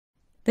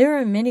There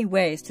are many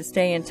ways to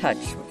stay in touch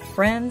with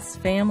friends,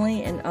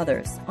 family, and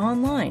others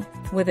online,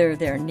 whether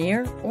they're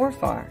near or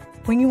far.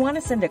 When you want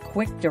to send a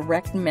quick,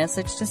 direct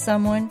message to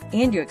someone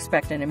and you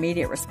expect an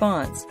immediate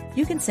response,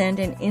 you can send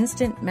an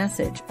instant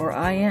message or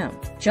IM,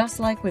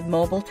 just like with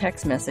mobile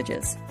text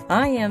messages.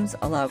 IMs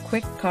allow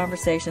quick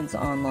conversations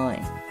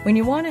online. When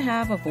you want to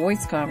have a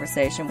voice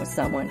conversation with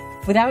someone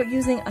without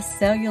using a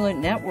cellular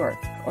network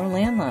or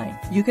landline,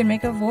 you can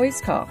make a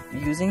voice call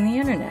using the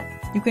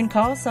internet. You can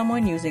call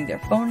someone using their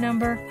phone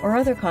number or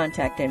other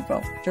contact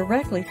info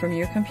directly from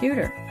your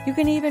computer. You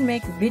can even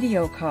make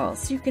video calls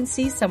so you can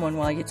see someone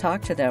while you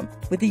talk to them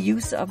with the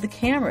use of the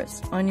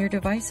cameras on your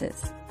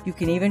devices. You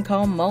can even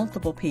call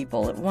multiple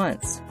people at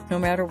once, no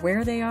matter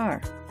where they are.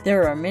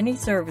 There are many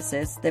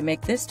services that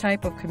make this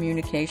type of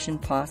communication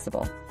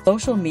possible.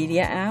 Social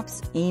media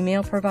apps,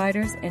 email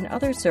providers, and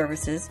other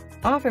services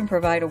often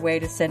provide a way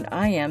to send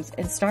IMs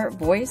and start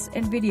voice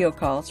and video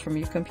calls from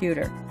your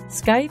computer.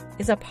 Skype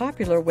is a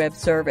popular web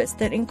service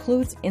that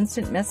includes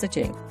instant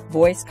messaging,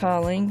 voice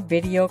calling,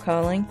 video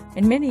calling,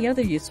 and many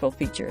other useful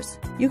features.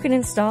 You can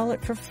install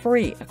it for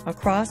free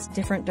across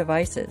different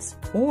devices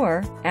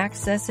or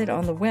access it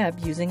on the web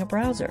using a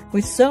browser.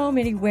 With so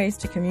many ways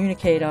to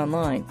communicate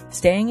online,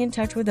 staying in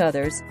touch with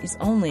others is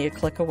only a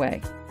click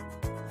away.